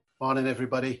Morning,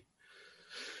 everybody.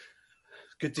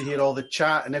 Good to hear all the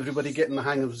chat and everybody getting the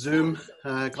hang of Zoom.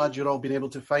 Glad you're all been able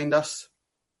to find us.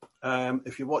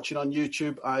 If you're watching on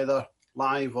YouTube, either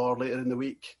live or later in the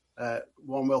week,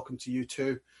 warm welcome to you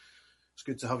too. It's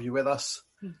good to have you with us.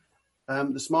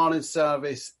 This morning's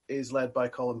service is led by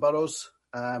Colin Burrows,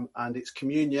 and it's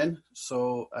communion.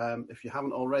 So if you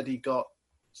haven't already got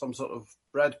some sort of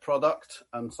bread product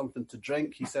and something to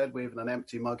drink, he said, waving an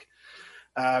empty mug,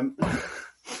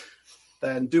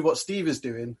 then do what Steve is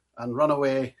doing and run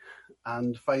away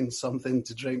and find something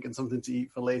to drink and something to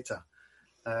eat for later.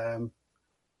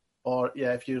 Or,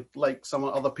 if you like some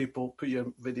other people, put your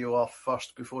video off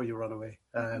first before you run away.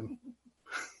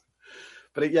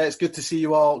 But it's good to see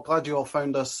you all. Glad you all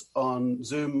found us on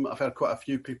Zoom. I've heard quite a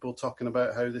few people talking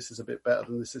about how this is a bit better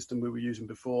than the system we were using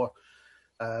before.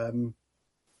 I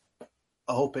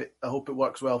hope it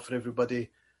works well for everybody.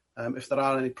 If there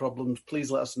are any problems, please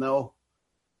let us know.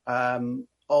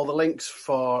 All the links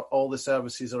for all the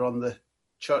services are on the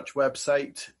church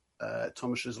website,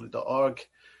 thomasrisley.org,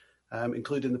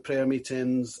 including the prayer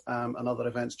meetings and other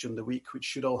events during the week, which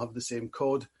should all have the same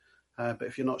code. But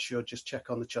if you're not sure, just check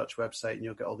on the church website and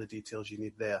you'll get all the details you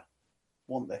need there,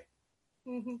 won't they?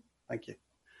 Mm-hmm. Thank you.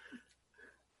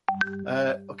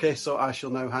 Okay, so I shall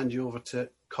now hand you over to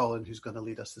Colin, who's going to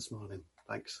lead us this morning.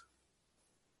 Thanks.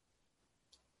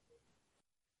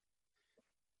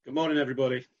 Good morning,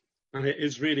 everybody. And it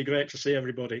is really great to see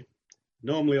everybody.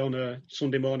 Normally on a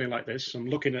Sunday morning like this, I'm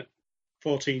looking at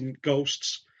 14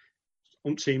 ghosts,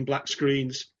 umpteen black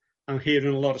screens, and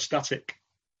hearing a lot of static.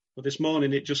 But this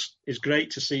morning, it just is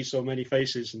great to see so many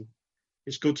faces, and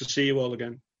it's good to see you all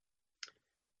again.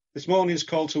 This morning's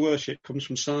call to worship comes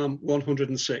from Psalm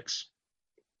 106.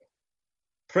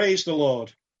 Praise the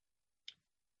Lord.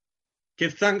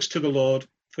 Give thanks to the Lord,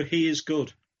 for he is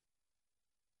good.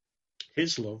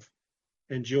 His love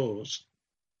endures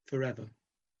forever.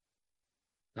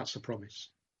 That's a promise.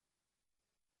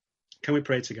 Can we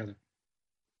pray together?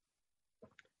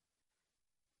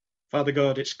 Father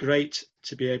God, it's great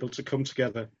to be able to come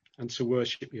together and to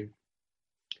worship you.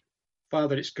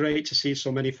 Father, it's great to see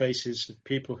so many faces of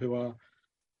people who are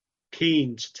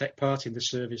keen to take part in the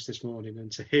service this morning and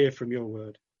to hear from your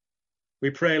word.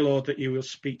 We pray, Lord, that you will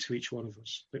speak to each one of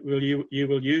us, that you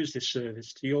will use this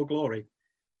service to your glory,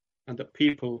 and that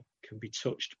people can be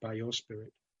touched by your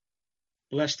Spirit.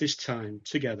 Bless this time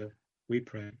together, we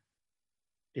pray.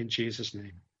 In Jesus'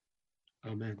 name,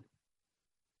 amen.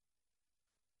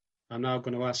 I'm now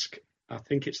going to ask, I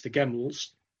think it's the Gemmels,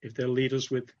 if they'll lead us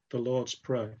with the Lord's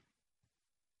Prayer.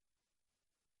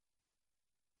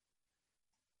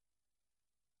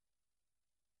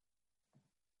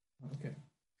 Okay.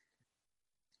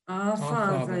 Our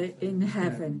Father in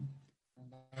heaven,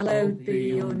 hallowed be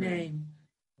your name.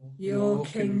 Your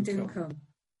kingdom come,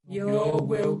 your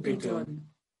will be done,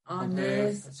 on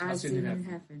earth as in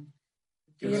heaven.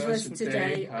 Give us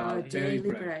today our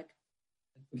daily bread.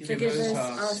 Forgive us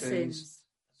our sins,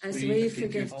 as we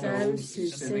forgive those who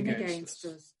sin against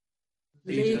us.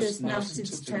 Lead us not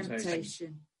into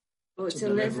temptation, but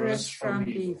deliver us from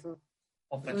evil.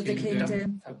 For the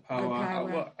kingdom, the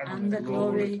power, and the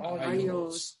glory are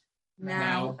yours,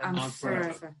 now and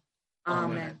forever.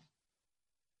 Amen.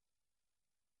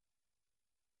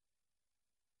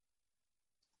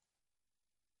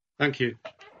 Thank you.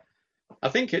 I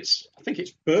think it's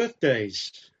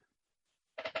birthdays.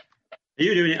 Are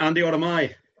you doing it, Andy, or am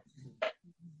I?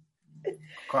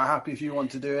 Quite happy if you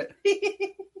want to do it.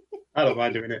 I don't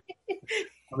mind doing it.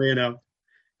 I mean, if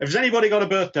there's anybody got a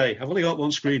birthday, I've only got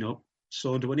one screen up,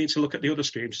 so do I need to look at the other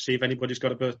screen to see if anybody's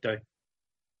got a birthday?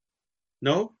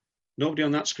 No? Nobody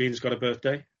on that screen's got a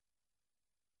birthday?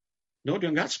 Nobody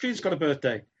on that screen's got a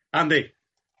birthday? Andy,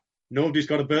 nobody's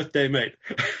got a birthday, mate.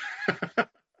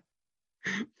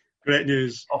 Great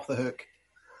news. Off the hook.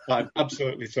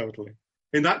 Absolutely, totally.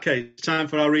 In that case, time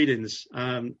for our readings.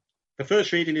 The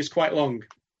first reading is quite long,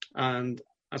 and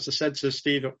as I said to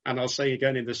Steve, and I'll say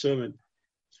again in the sermon,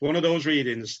 it's one of those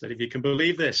readings that if you can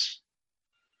believe this,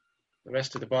 the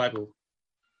rest of the Bible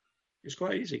is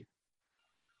quite easy.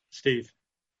 Steve.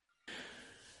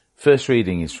 First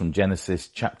reading is from Genesis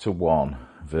chapter 1,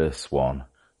 verse 1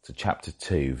 to chapter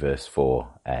 2, verse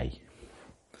 4a.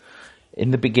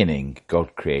 In the beginning,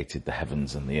 God created the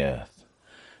heavens and the earth.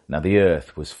 Now the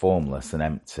earth was formless and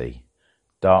empty.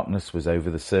 Darkness was over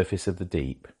the surface of the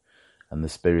deep, and the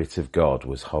Spirit of God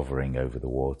was hovering over the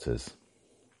waters.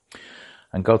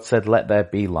 And God said, "Let there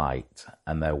be light,"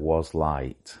 and there was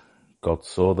light. God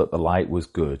saw that the light was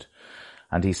good,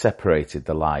 and he separated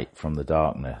the light from the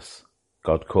darkness.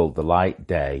 God called the light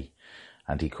day,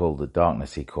 and he called the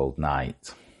darkness he called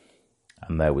night.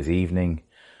 And there was evening,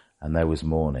 and there was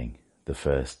morning the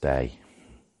first day.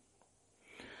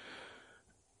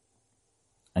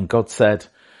 And God said,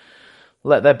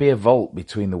 "Let there be a vault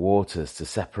between the waters to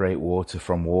separate water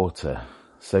from water."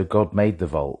 So God made the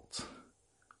vault,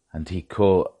 and he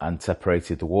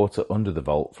separated the water under the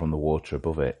vault from the water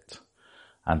above it.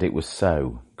 And it was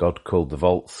so. God called the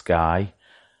vault sky,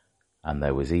 and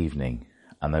there was evening,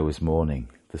 and there was morning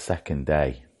the second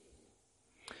day.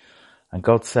 And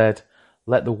God said,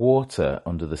 "Let the water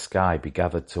under the sky be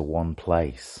gathered to one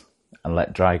place, and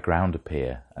let dry ground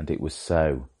appear." And it was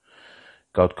so.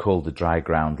 God called the dry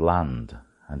ground land,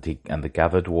 and the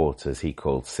gathered waters he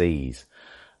called seas.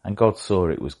 And God saw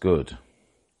it was good.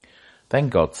 Then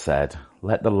God said,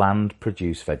 "Let the land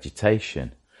produce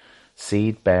vegetation,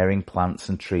 seed-bearing plants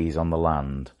and trees on the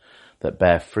land, that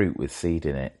bear fruit with seed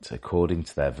in it, according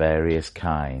to their various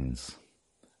kinds."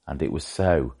 And it was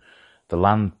so. The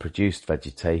land produced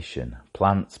vegetation,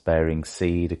 plants bearing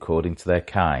seed according to their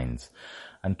kinds,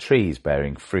 and trees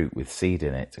bearing fruit with seed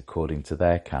in it according to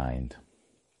their kind.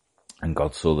 And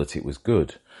God saw that it was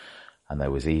good, and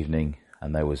there was evening,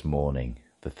 and there was morning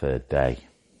the third day.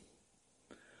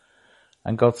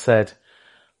 And God said,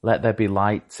 "Let there be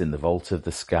lights in the vault of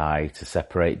the sky to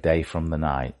separate day from the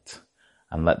night,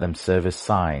 and let them serve as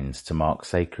signs to mark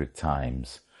sacred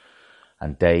times,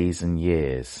 and days and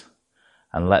years.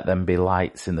 And let them be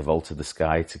lights in the vault of the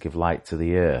sky to give light to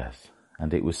the earth."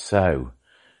 And it was so.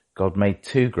 God made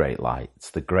 2 great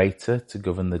lights, the greater to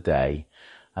govern the day,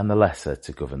 and the lesser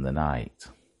to govern the night.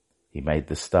 He made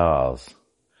the stars.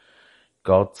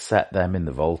 God set them in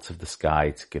the vault of the sky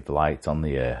to give light on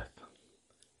the earth,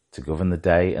 to govern the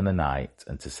day and the night,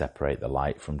 and to separate the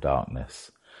light from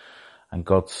darkness. And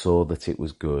God saw that it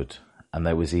was good, and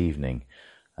there was evening,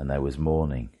 and there was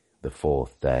morning the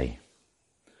fourth day.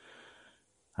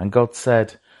 And God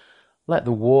said, "Let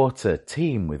the water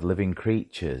teem with living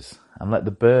creatures, and let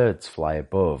the birds fly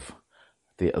above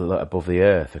the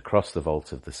earth across the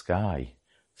vault of the sky."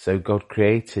 So God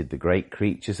created the great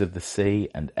creatures of the sea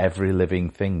and every living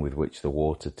thing with which the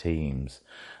water teems,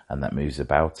 and that moves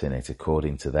about in it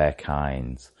according to their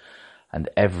kinds, and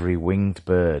every winged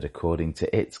bird according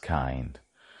to its kind.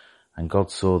 And God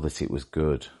saw that it was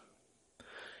good.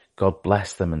 God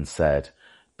blessed them and said,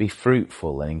 "Be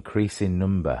fruitful and increase in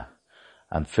number,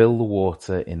 and fill the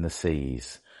water in the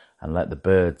seas, and let the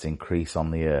birds increase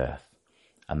on the earth."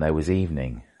 And there was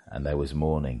evening, and there was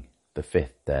morning the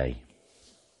fifth day.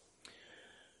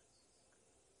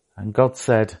 And God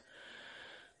said,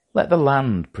 "Let the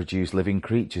land produce living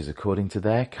creatures according to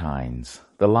their kinds,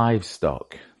 the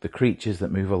livestock, the creatures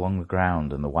that move along the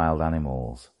ground, and the wild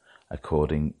animals,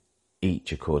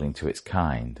 each according to its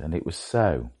kind." And it was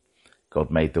so.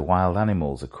 God made the wild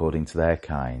animals according to their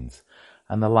kinds,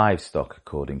 and the livestock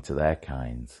according to their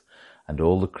kinds, and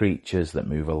all the creatures that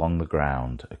move along the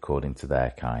ground according to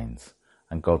their kinds.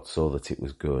 And God saw that it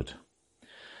was good.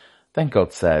 Then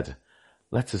God said,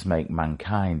 "Let us make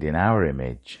mankind in our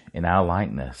image, in our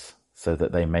likeness, so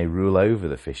that they may rule over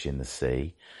the fish in the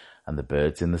sea, and the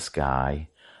birds in the sky,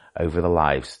 over the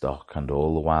livestock and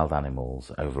all the wild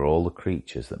animals, over all the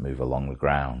creatures that move along the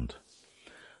ground."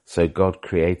 So God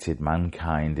created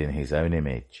mankind in his own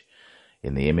image.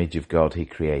 In the image of God he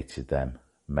created them.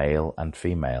 Male and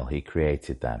female he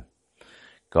created them.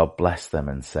 God blessed them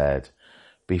and said,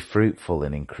 "Be fruitful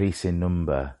and increase in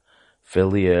number.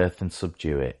 Fill the earth and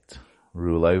subdue it.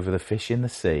 Rule over the fish in the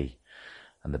sea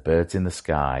and the birds in the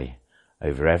sky,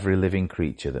 over every living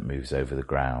creature that moves over the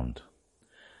ground."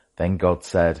 Then God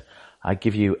said, "I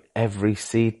give you every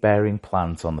seed-bearing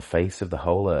plant on the face of the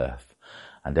whole earth,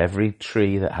 and every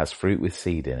tree that has fruit with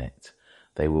seed in it.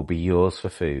 They will be yours for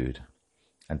food.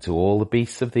 And to all the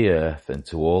beasts of the earth, and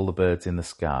to all the birds in the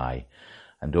sky,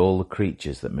 and all the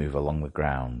creatures that move along the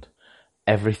ground,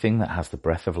 everything that has the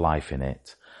breath of life in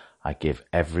it, I give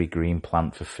every green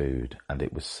plant for food." And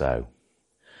it was so.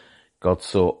 God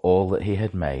saw all that he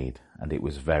had made, and it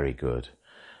was very good.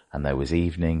 And there was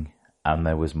evening, and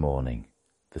there was morning,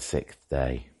 the sixth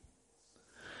day.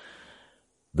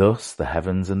 Thus the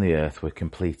heavens and the earth were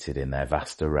completed in their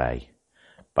vast array.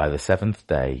 By the seventh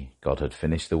day God had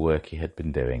finished the work he had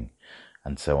been doing,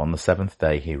 and so on the seventh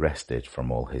day he rested from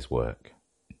all his work.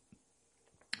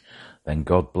 Then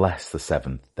God blessed the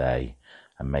seventh day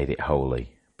and made it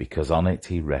holy, because on it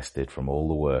he rested from all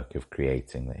the work of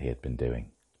creating that he had been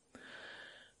doing,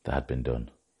 that had been done.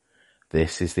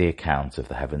 This is the account of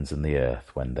the heavens and the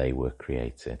earth when they were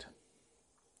created.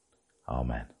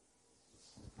 Amen.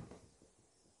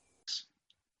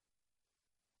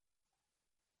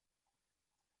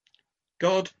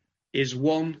 God is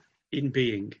one in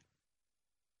being,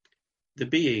 the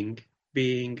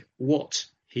being what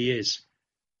he is.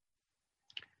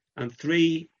 and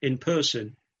three in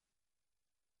person,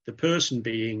 the person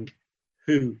being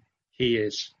who he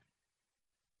is.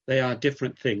 They are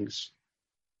different things.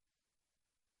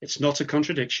 It's not a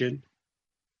contradiction.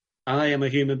 I am a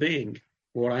human being,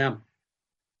 what I am.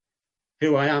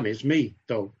 Who I am is me,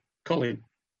 though. Colin,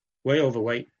 way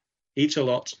overweight, eat a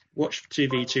lot, watch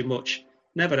TV too much,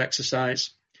 never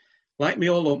exercise. Like me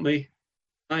or lump me,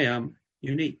 I am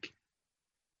unique.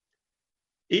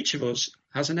 Each of us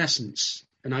has an essence,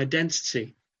 an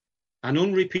identity, an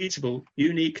unrepeatable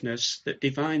uniqueness that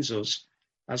defines us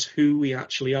as who we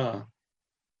actually are.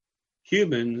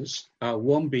 Humans are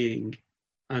one being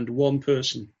and one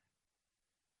person.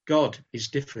 God is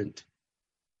different.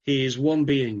 He is one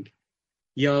being,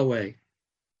 Yahweh,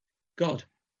 God.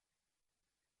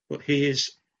 But he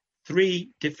is three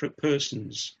different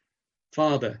persons,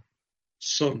 Father,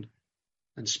 Son,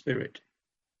 and Spirit.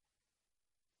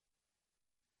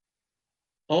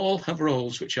 All have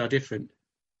roles which are different,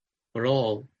 but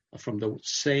all are from the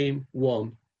same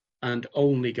one and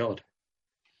only God.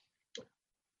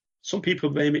 Some people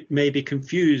may be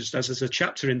confused, as there's a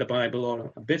chapter in the Bible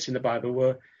or a bit in the Bible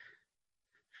where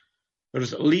there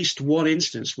is at least one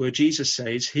instance where Jesus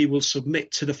says he will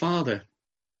submit to the Father.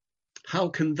 How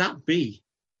can that be?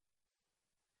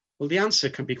 Well, the answer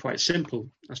can be quite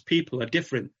simple, as people are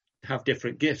different, have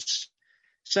different gifts.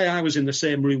 Say I was in the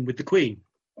same room with the Queen.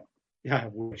 Yeah, I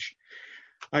wish.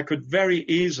 I could very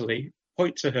easily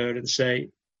point to her and say,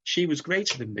 she was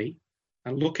greater than me,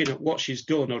 and looking at what she's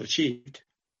done or achieved,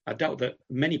 I doubt that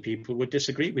many people would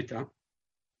disagree with that.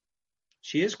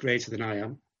 She is greater than I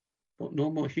am, but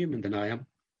no more human than I am.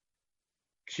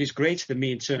 She's greater than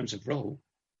me in terms of role,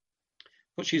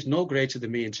 but she's no greater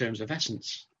than me in terms of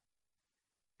essence.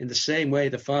 In the same way,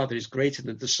 the Father is greater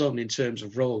than the Son in terms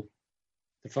of role.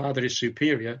 The Father is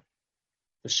superior.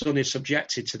 The Son is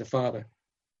subjected to the Father.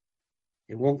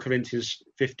 In 1 Corinthians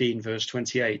 15, verse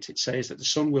 28, it says that the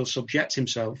Son will subject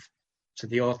himself to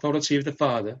the authority of the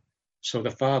Father, so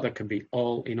the Father can be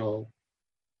all in all.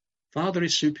 Father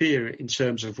is superior in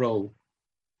terms of role.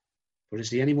 But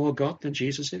is he any more God than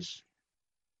Jesus is?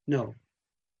 No.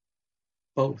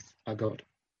 Both are God.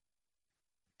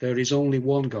 There is only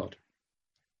one God,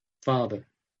 Father,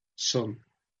 Son,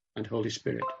 and Holy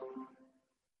Spirit.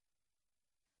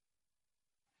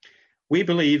 We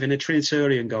believe in a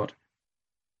Trinitarian God.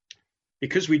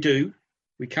 Because we do,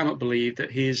 we cannot believe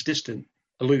that he is distant,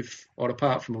 aloof, or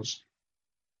apart from us.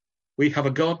 We have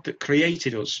a God that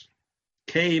created us,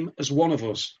 came as one of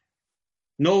us,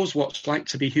 knows what it's like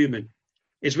to be human,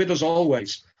 is with us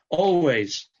always,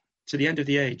 always, to the end of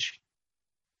the age.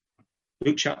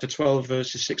 Luke chapter 12,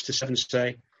 verses 6 to 7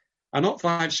 say, "Are not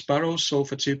 5 sparrows sold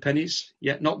for 2 pennies?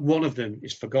 Yet not one of them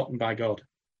is forgotten by God.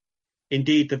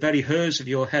 Indeed, the very hairs of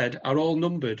your head are all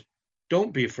numbered.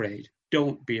 Don't be afraid.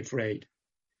 Don't be afraid.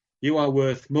 You are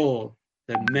worth more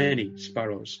than many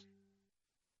sparrows."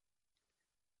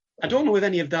 I don't know if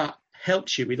any of that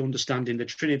helps you with understanding the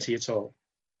Trinity at all,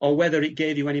 or whether it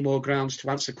gave you any more grounds to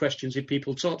answer questions if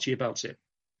people talk to you about it.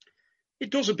 It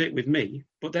does a bit with me,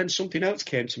 but then something else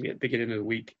came to me at the beginning of the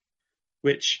week,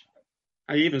 which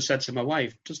I even said to my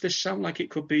wife, does this sound like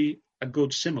it could be a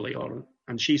good simile?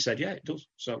 And she said, yeah, it does.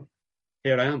 So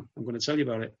here I am. I'm going to tell you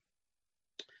about it.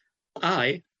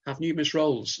 I have numerous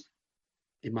roles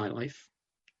in my life.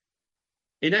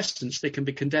 In essence, they can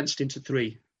be condensed into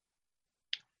 3.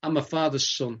 I'm my father's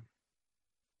son.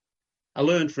 I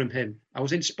learned from him. I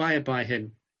was inspired by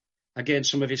him. I gained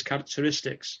some of his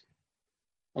characteristics.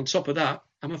 On top of that,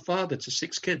 I'm a father to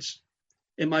 6 kids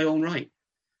in my own right.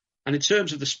 And in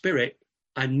terms of the Spirit,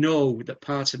 I know that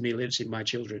part of me lives in my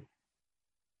children.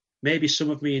 Maybe some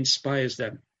of me inspires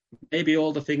them. Maybe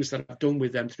all the things that I've done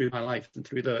with them through my life and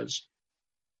through theirs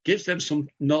gives them some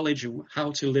knowledge of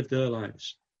how to live their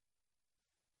lives.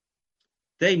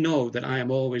 They know that I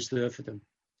am always there for them.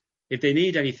 If they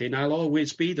need anything, I'll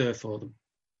always be there for them.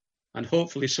 And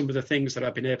hopefully some of the things that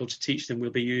I've been able to teach them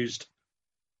will be used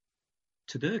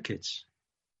to their kids.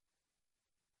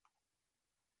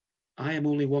 I am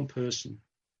only one person,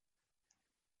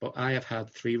 but I have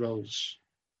had 3 roles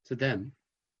to them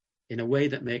in a way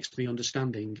that makes me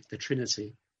understanding the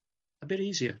Trinity a bit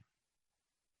easier.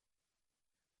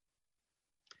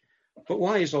 But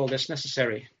why is all this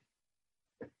necessary?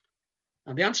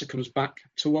 And the answer comes back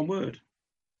to one word: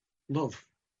 love.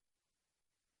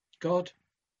 God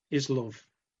is love.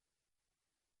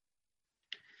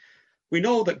 We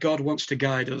know that God wants to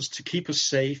guide us, to keep us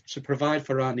safe, to provide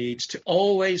for our needs, to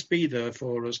always be there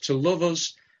for us, to love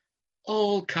us,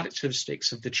 all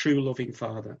characteristics of the true loving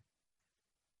Father.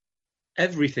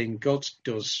 Everything God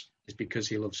does is because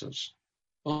he loves us.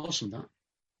 Awesome that,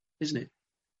 isn't it?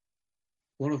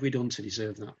 What have we done to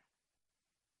deserve that?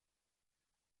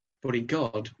 But in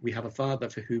God, we have a Father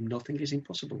for whom nothing is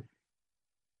impossible.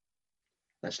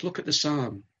 Let's look at the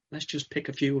Psalm. Let's just pick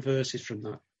a few verses from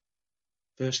that.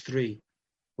 Verse 3.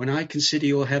 When I consider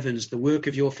your heavens, the work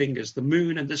of your fingers, the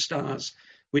moon and the stars,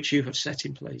 which you have set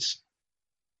in place.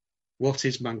 What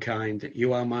is mankind that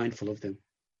you are mindful of them?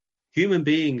 Human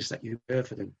beings that you care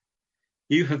for them.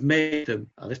 You have made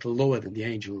them a little lower than the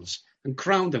angels and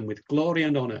crowned them with glory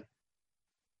and honor.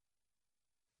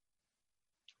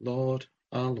 Lord,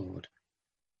 our Lord,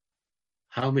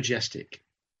 how majestic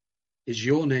is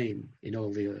your name in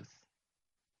all the earth.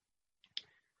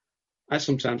 I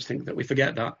sometimes think that we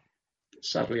forget that.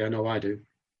 Sadly, I know I do.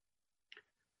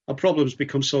 Our problems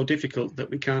become so difficult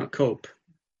that we can't cope.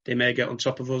 They may get on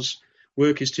top of us.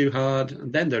 Work is too hard.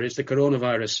 And then there is the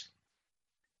coronavirus.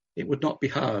 It would not be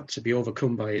hard to be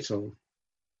overcome by it all.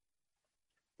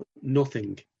 But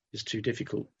nothing is too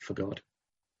difficult for God.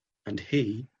 And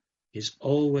he is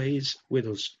always with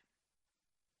us.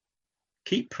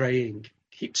 Keep praying.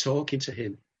 Keep talking to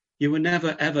him. You are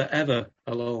never, ever, ever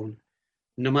alone.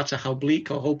 No matter how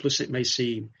bleak or hopeless it may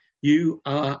seem, you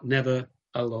are never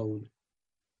alone.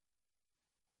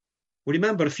 We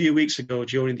remember a few weeks ago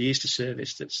during the Easter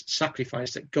service that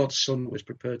sacrifice that God's Son was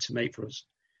prepared to make for us.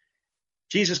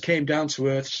 Jesus came down to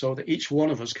earth so that each one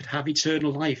of us could have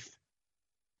eternal life.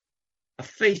 A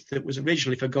faith that was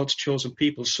originally for God's chosen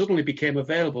people suddenly became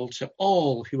available to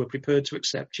all who were prepared to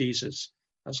accept Jesus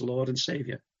as Lord and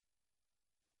Saviour.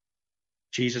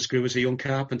 Jesus grew as a young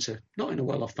carpenter, not in a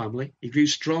well-off family. He grew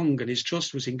strong and his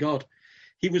trust was in God.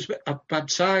 He was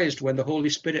baptized when the Holy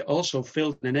Spirit also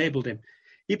filled and enabled him.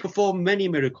 He performed many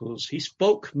miracles. He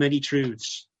spoke many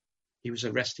truths. He was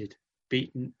arrested,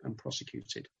 beaten and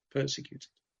persecuted,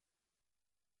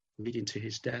 leading to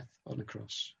his death on a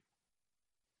cross.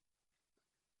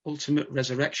 Ultimate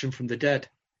resurrection from the dead,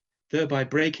 thereby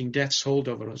breaking death's hold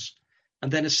over us,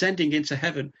 and then ascending into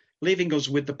heaven, leaving us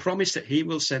with the promise that he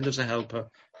will send us a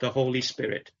helper, the Holy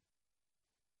Spirit.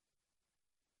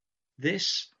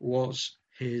 This was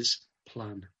his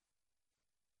plan.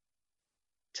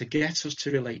 To get us to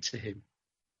relate to him,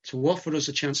 to offer us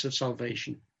a chance of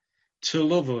salvation, to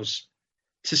love us,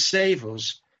 to save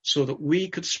us, so that we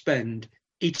could spend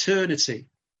eternity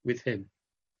with him.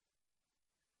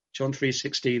 John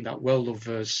 3:16, that well-loved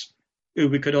verse, who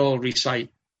we could all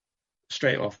recite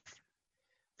straight off.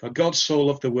 For God so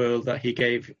loved the world that he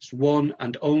gave his one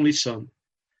and only Son,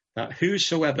 that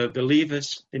whosoever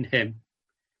believeth in him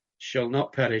shall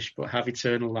not perish but have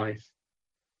eternal life.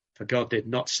 For God did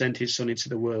not send his Son into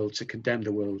the world to condemn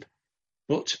the world,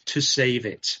 but to save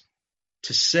it,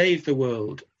 to save the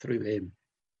world through him.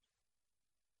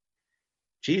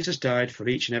 Jesus died for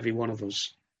each and every one of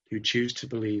us who choose to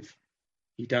believe.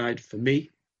 He died for me.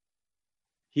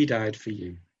 He died for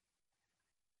you.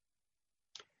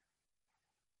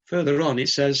 Further on, it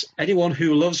says, anyone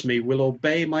who loves me will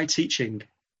obey my teaching.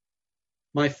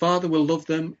 My Father will love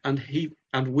them, and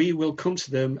we will come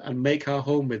to them and make our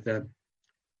home with them.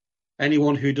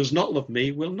 Anyone who does not love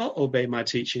me will not obey my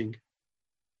teaching.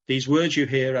 These words you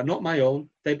hear are not my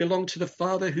own. They belong to the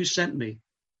Father who sent me.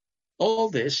 All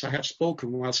this I have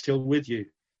spoken while still with you.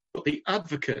 But the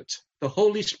Advocate, the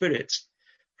Holy Spirit,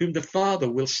 whom the Father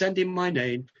will send in my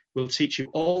name, will teach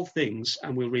you all things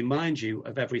and will remind you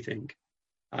of everything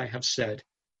I have said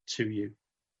to you.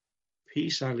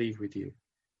 Peace I leave with you.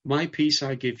 My peace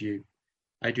I give you.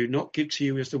 I do not give to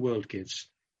you as the world gives.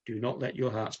 Do not let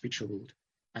your hearts be troubled,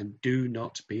 and do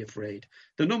not be afraid.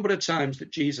 The number of times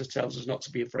that Jesus tells us not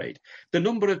to be afraid, the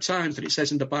number of times that it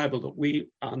says in the Bible that we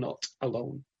are not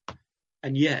alone,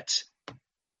 and yet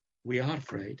we are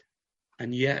afraid,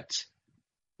 and yet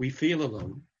we feel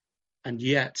alone, and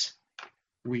yet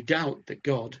we doubt that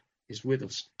God is with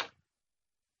us.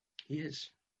 He is.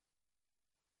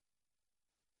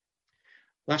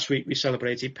 Last week we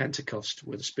celebrated Pentecost,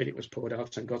 where the Spirit was poured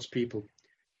out on God's people.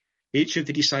 Each of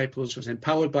the disciples was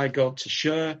empowered by God to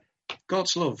share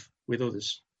God's love with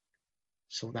others.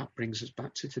 So that brings us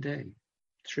back to today,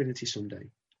 Trinity Sunday,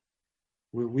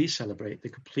 where we celebrate the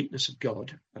completeness of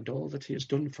God and all that he has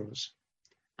done for us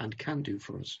and can do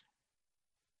for us.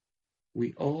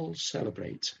 We all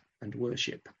celebrate and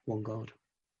worship one God.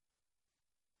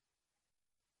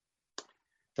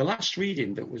 The last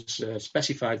reading that was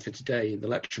specified for today in the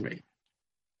lectionary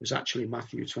was actually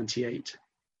Matthew 28,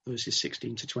 verses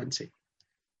 16 to 20.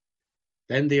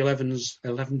 Then the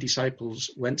 11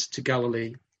 disciples went to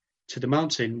Galilee, to the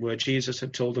mountain where Jesus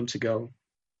had told them to go.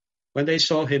 When they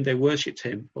saw him, they worshipped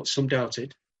him, but some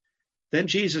doubted. Then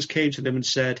Jesus came to them and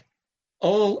said,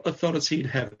 all authority in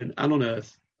heaven and on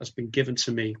earth has been given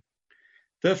to me.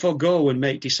 Therefore go and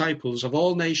make disciples of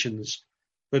all nations,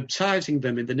 baptizing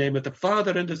them in the name of the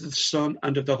Father and of the Son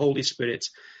and of the Holy Spirit,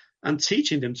 and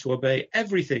teaching them to obey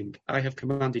everything I have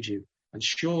commanded you. And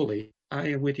surely I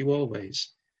am with you always,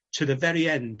 to the very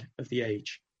end of the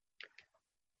age.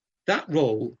 That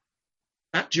role,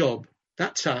 that job,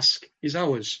 that task is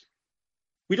ours.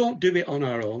 We don't do it on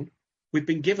our own. We've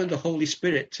been given the Holy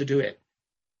Spirit to do it.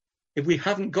 If we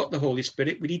haven't got the Holy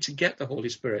Spirit, we need to get the Holy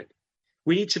Spirit.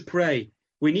 We need to pray.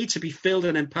 We need to be filled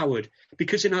and empowered,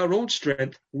 because in our own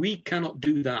strength, we cannot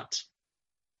do that.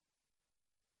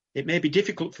 It may be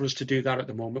difficult for us to do that at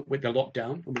the moment with the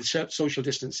lockdown and with social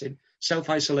distancing,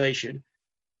 self-isolation,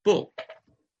 but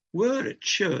we're at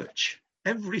church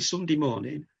every Sunday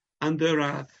morning and there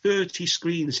are 30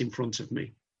 screens in front of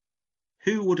me.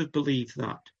 Who would have believed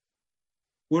that?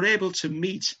 We're able to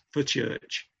meet for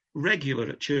church, regular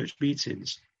at church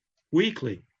meetings,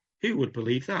 weekly. Who would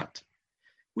believe that?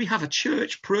 We have a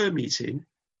church prayer meeting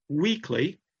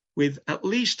weekly with at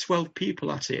least 12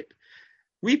 people at it.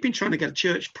 We've been trying to get a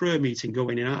church prayer meeting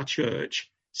going in our church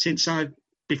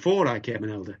before I became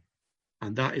an elder,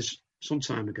 and that is some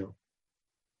time ago.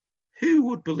 Who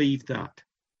would believe that?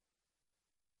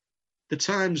 The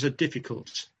times are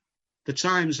difficult. The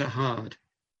times are hard.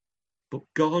 But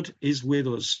God is with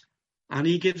us, and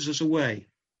he gives us a way.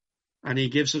 And he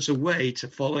gives us a way to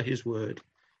follow his word,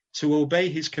 to obey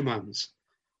his commands.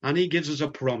 And he gives us a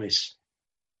promise,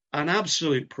 an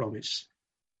absolute promise.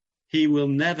 He will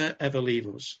never, ever leave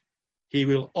us. He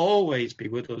will always be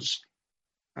with us,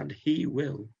 and he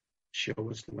will show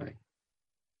us the way.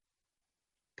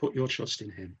 Put your trust in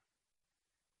him.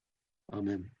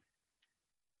 Amen.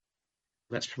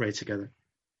 Let's pray together.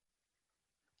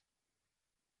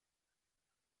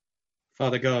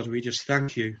 Father God, we just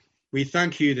thank you. We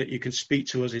thank you that you can speak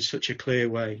to us in such a clear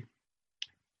way.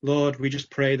 Lord, we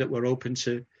just pray that we're open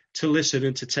to listen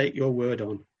and to take your word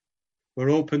on.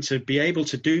 We're open to be able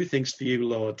to do things for you,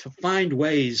 Lord, to find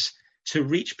ways to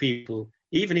reach people,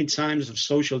 even in times of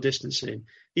social distancing,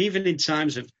 even in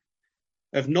times of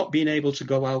not being able to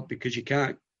go out because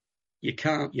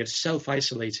you're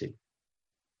self-isolating.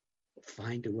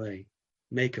 Find a way,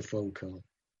 make a phone call,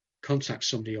 contact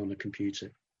somebody on the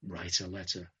computer, write a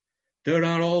letter. There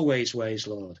are always ways,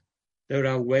 Lord. There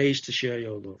are ways to share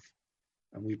your love.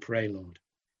 And we pray, Lord,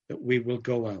 that we will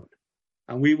go out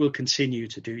and we will continue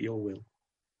to do your will.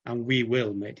 And we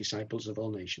will make disciples of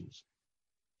all nations.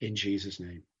 In Jesus'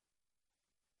 name.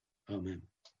 Amen.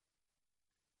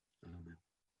 Amen.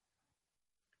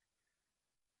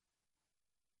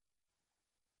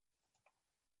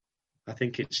 I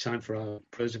think it's time for our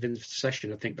prayers of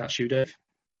intercession. I think that's you, Dave.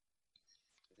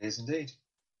 It is indeed.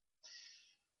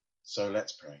 So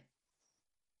let's pray.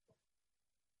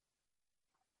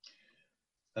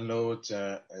 And Lord,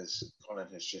 as Colin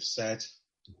has just said,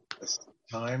 it's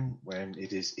a time when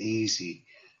it is easy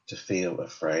to feel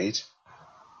afraid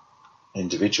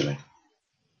individually.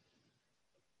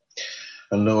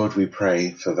 And Lord, we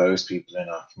pray for those people in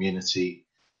our community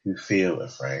who feel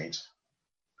afraid,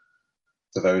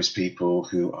 for those people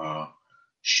who are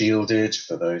shielded,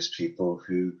 for those people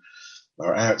who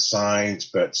are outside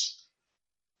but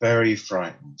very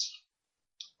frightened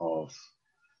of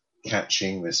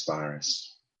catching this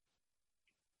virus.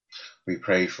 We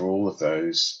pray for all of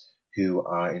those who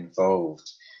are involved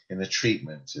in the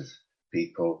treatment of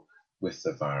people with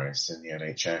the virus in the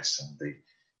NHS and the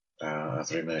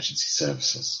other emergency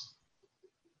services.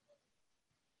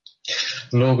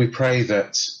 Lord, we pray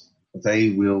that they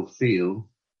will feel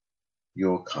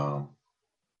your calm,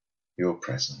 your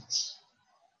presence.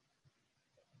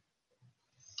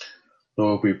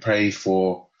 Lord, we pray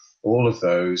for all of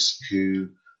those who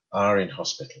are in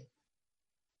hospital.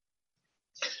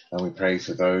 And we pray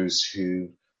for those who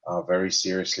are very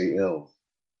seriously ill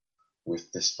with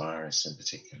this virus in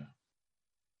particular.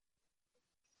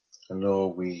 And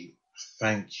Lord, we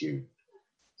thank you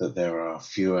that there are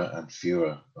fewer and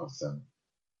fewer of them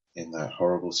in that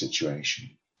horrible situation.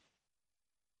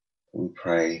 We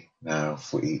pray now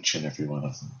for each and every one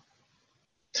of them.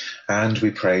 And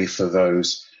we pray for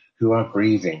those who are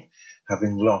grieving,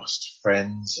 having lost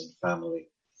friends and family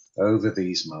over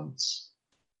these months,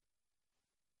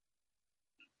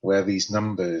 where these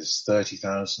numbers,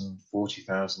 30,000,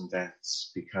 40,000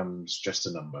 deaths, becomes just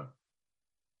a number.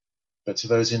 But to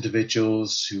those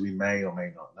individuals who we may or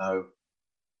may not know,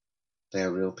 they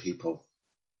are real people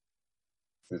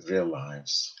with real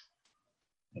lives.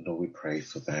 And Lord, we pray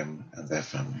for them and their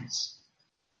families.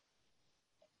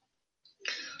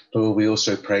 Lord, we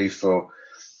also pray for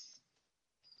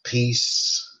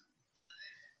peace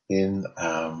in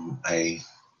a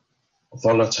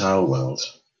volatile world.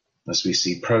 as we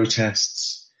see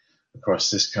protests across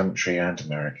this country and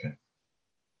America.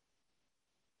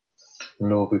 And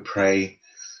Lord, we pray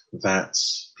that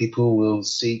people will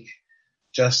seek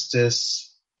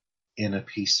justice in a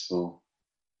peaceful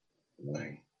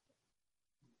way.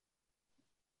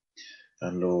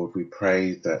 And Lord, we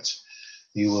pray that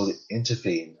you will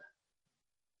intervene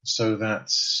so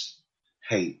that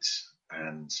hate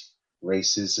and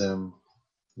racism,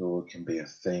 Lord, can be a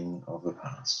thing of the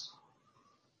past.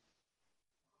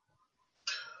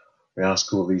 We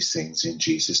ask all these things in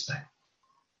Jesus' name.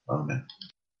 Amen.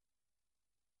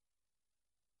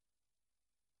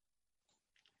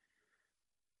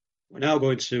 We're now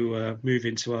going to move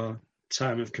into our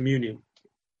time of communion.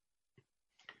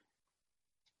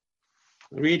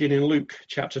 The reading in Luke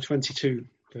chapter 22,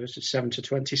 verses 7 to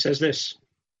 20 says this.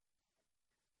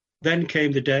 Then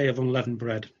came the day of unleavened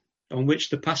bread, on which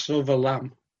the Passover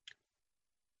lamb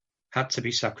had to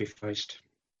be sacrificed.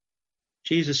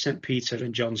 Jesus sent Peter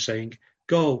and John, saying,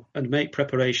 Go and make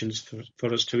preparations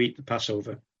for us to eat the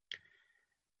Passover.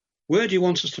 Where do you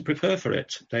want us to prepare for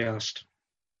it? They asked.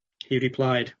 He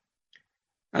replied,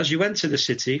 As you enter the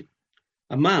city,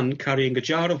 a man carrying a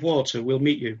jar of water will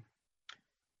meet you.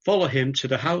 Follow him to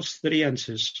the house that he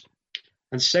enters,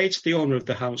 and say to the owner of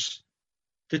the house,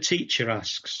 The teacher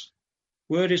asks,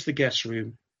 Where is the guest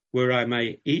room where I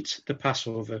may eat the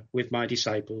Passover with my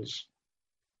disciples?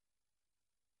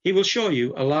 He will show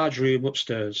you a large room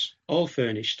upstairs, all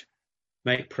furnished.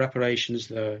 Make preparations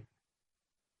there.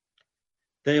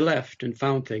 They left and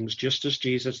found things just as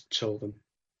Jesus told them.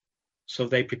 So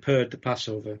they prepared the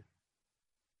Passover.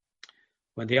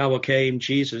 When the hour came,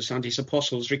 Jesus and his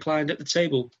apostles reclined at the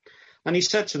table, and he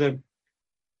said to them,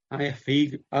 I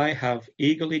have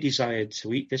eagerly desired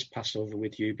to eat this Passover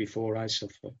with you before I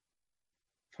suffer.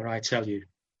 For I tell you,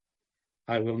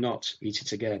 I will not eat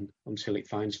it again until it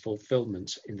finds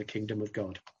fulfillment in the kingdom of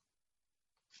God.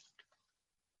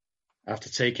 After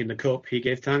taking the cup, he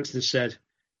gave thanks and said,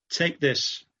 Take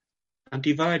this and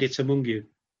divide it among you.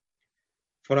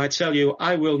 For I tell you,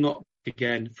 I will not eat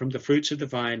again from the fruits of the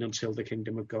vine until the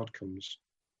kingdom of God comes.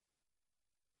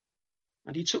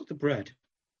 And he took the bread,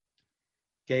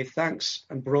 gave thanks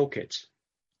and broke it,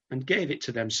 and gave it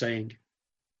to them, saying,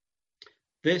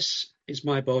 This is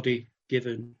my body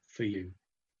given for you.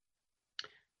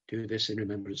 Do this in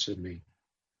remembrance of me.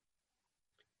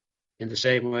 In the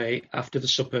same way, after the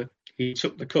supper, he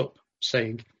took the cup,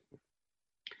 saying,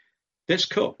 This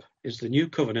cup is the new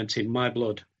covenant in my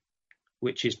blood,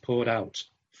 which is poured out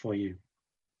for you.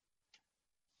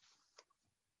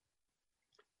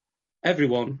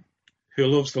 Everyone who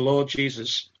loves the Lord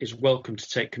Jesus is welcome to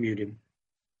take communion.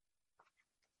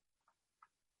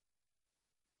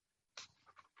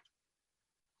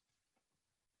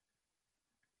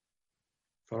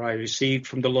 For I received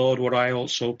from the Lord what I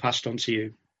also passed on to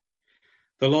you.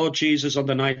 The Lord Jesus, on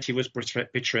the night he was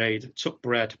betrayed, took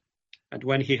bread, and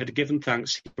when he had given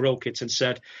thanks, he broke it and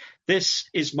said, This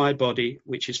is my body,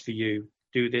 which is for you.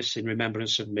 Do this in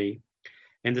remembrance of me.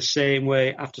 In the same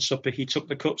way, after supper, he took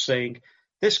the cup, saying,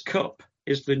 This cup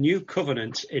is the new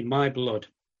covenant in my blood.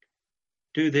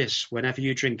 Do this whenever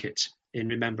you drink it in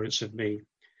remembrance of me.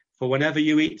 For whenever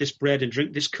you eat this bread and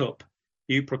drink this cup,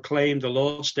 you proclaim the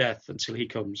Lord's death until he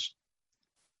comes.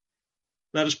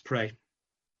 Let us pray.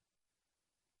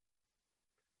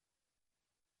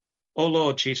 O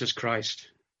Lord Jesus Christ,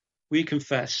 we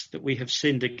confess that we have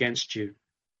sinned against you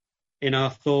in our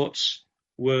thoughts,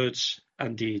 words,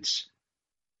 and deeds.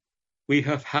 We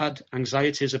have had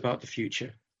anxieties about the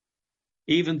future,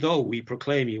 even though we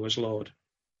proclaim you as Lord.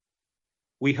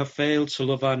 We have failed to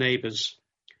love our neighbours,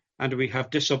 and we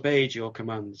have disobeyed your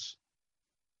commands.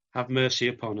 Have mercy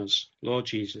upon us, Lord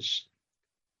Jesus.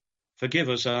 Forgive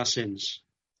us our sins,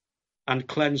 and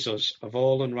cleanse us of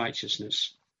all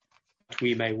unrighteousness, that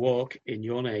we may walk in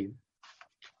your name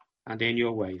and in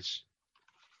your ways,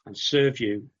 and serve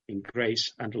you in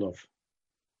grace and love.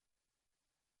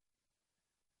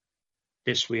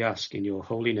 This we ask in your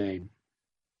holy name.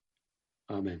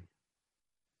 Amen.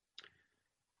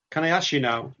 Can I ask you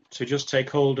now to just take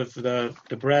hold of the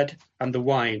bread and the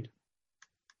wine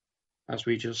as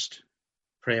we just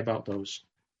pray about those?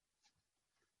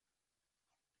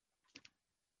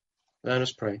 Let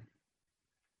us pray.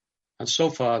 And so,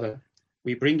 Father,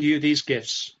 we bring you these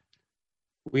gifts.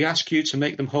 We ask you to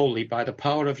make them holy by the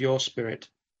power of your Spirit,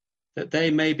 that they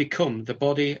may become the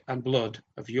body and blood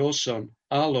of your Son,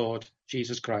 our Lord,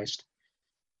 Jesus Christ,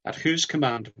 at whose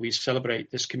command we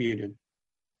celebrate this communion.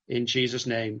 In Jesus'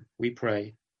 name we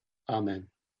pray. Amen.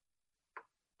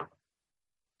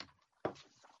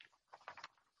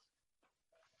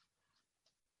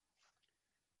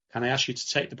 Can I ask you to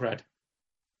take the bread?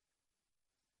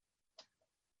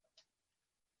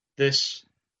 This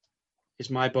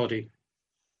is my body,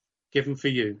 given for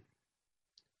you.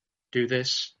 Do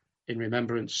this in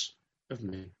remembrance of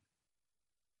me.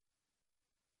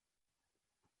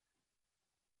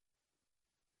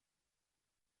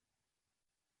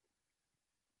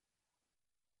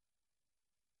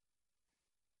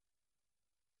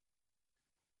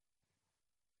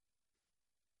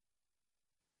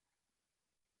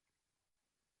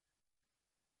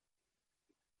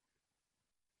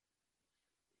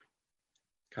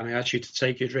 Can I ask you to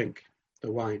take your drink, the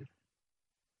wine?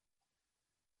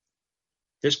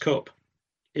 This cup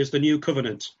is the new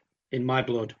covenant in my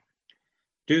blood.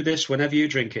 Do this whenever you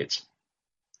drink it,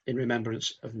 in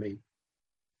remembrance of me.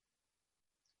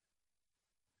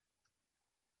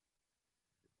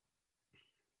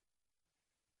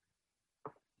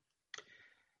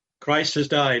 Christ has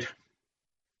died.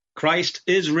 Christ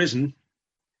is risen,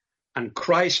 and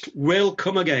Christ will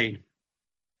come again.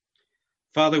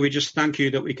 Father, we just thank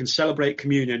you that we can celebrate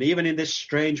communion, even in this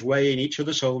strange way in each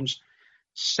other's homes,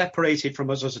 separated from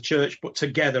us as a church, but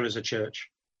together as a church.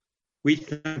 We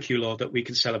thank you, Lord, that we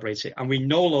can celebrate it. And we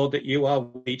know, Lord, that you are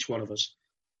with each one of us.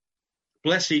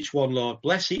 Bless each one, Lord.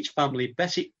 Bless each family.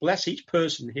 Bless each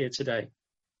person here today,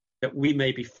 that we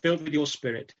may be filled with your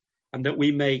Spirit and that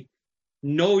we may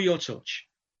know your touch.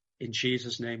 In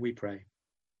Jesus' name we pray.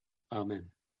 Amen.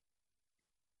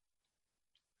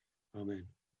 Amen.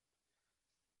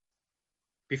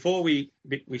 Before we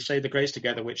say the grace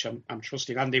together, which I'm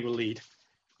trusting Andy will lead,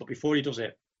 but before he does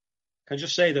it, can I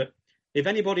just say that if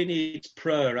anybody needs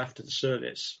prayer after the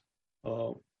service,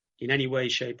 or in any way,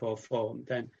 shape or form,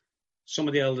 then some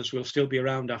of the elders will still be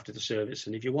around after the service.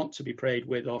 And if you want to be prayed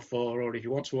with or for, or if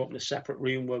you want to open a separate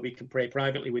room where we can pray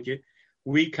privately with you,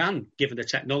 we can, given the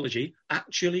technology,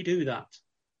 actually do that.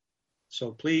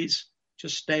 So please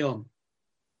just stay on.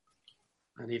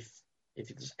 And if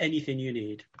there's anything you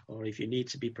need, or if you need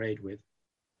to be prayed with,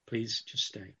 please just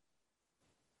stay.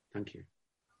 Thank you.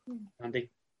 Andy?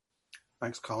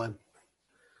 Thanks, Colin.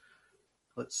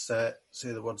 Let's say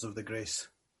the words of the grace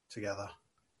together.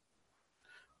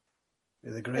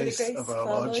 May the grace of our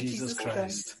Lord Jesus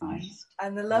Christ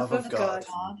and the love of God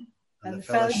and the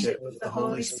fellowship of the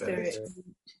Holy Spirit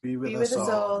be with us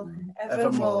all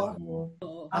evermore.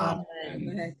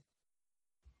 Amen.